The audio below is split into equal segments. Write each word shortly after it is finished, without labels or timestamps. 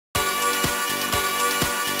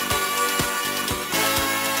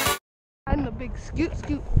Big scoot,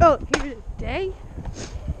 scoot. Oh, here's a day.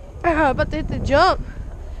 About to hit the jump.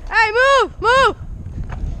 Hey, move, move.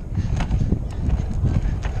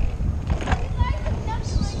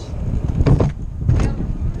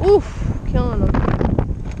 Oof, killing him.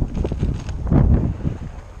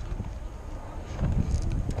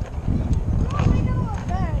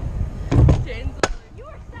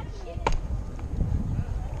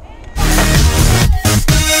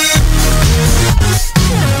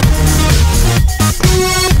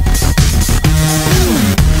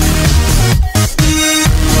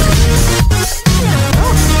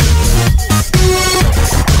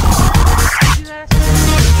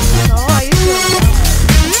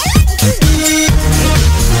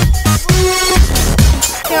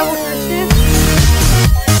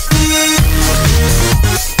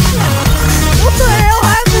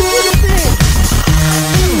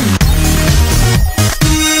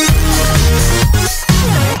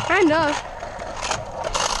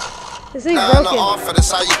 This thing's broken.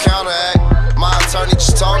 That's how you counteract. My attorney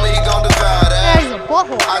just told me he gon' divide that. He's a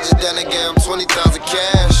butthole. I just done gave him 20,000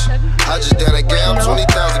 cash. I just done gave him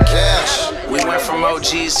 20,000 cash. We went from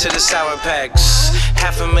OGs to the sour packs.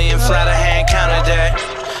 $500,000 flat, a hand counted that.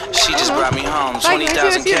 She just brought me home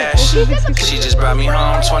 20,000 cash. She just brought me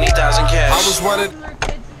home 20,000 cash. I was wanted.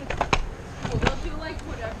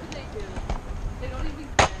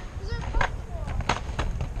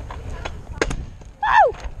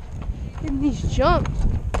 In these jumps.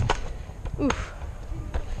 Oof.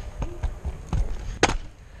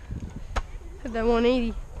 Hit that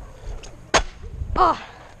 180. Oh.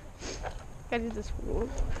 Gotta get this one.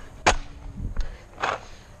 Gotta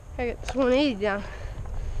get this 180 down.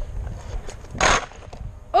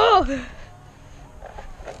 Oh!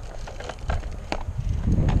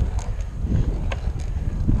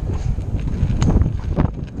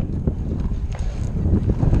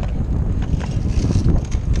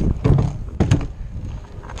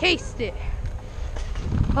 Taste it.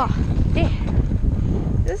 Oh,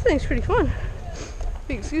 damn. This thing's pretty fun.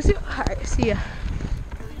 Big excuse me. Alright, see ya.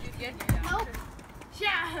 Help?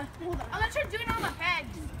 Yeah. I'm gonna try doing it on my head.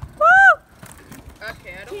 Woo!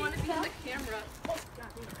 Okay, I don't want to be on the camera.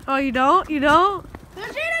 Oh, you don't? You don't?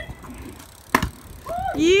 There's Jaden!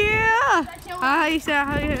 Yeah! How you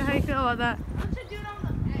feel about that? I'm trying to do it on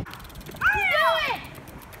the head. Do it!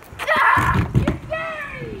 Ah! You're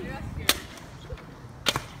scary!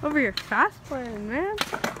 Over your fast playing, man.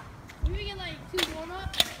 We can get like 2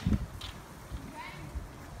 warm-ups.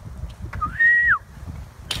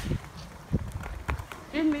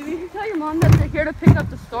 And maybe you can tell your mom that they're here to pick up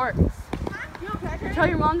the storks. Okay. Tell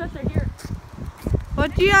your mom that they're here.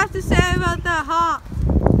 What do you have to say about that hop?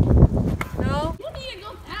 No? You don't need to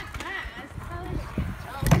go that fast.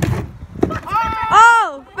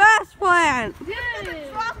 Oh, fast plant! Dude!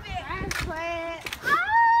 Drop it! Fast plant.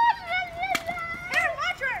 Aaron,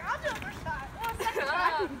 my turn. I'll do it first time. Oh, second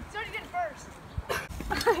time. Somebody did it first.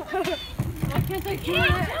 Why can't they do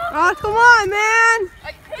it? Oh, come on, man!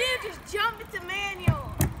 Dude, just jump into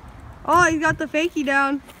manual. Oh, you got the fakie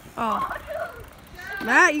down. Oh.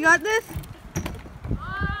 Matt, you got this?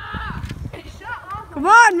 Come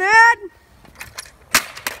on, man!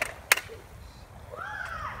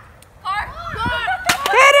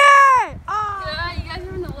 Hit it! Oh. Yeah, you guys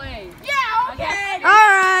are in the way. Yeah, okay.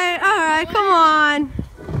 Alright, come on.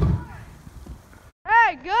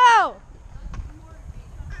 Hey, go!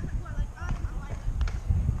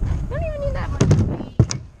 Don't even need that much.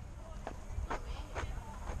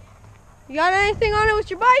 You got anything on it with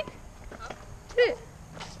your bike? Hit it.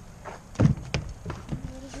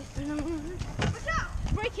 Watch out!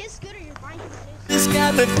 Break his scooter, you're buying his. This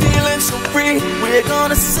got me feeling so free. We're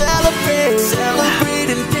gonna celebrate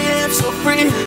and dance so free.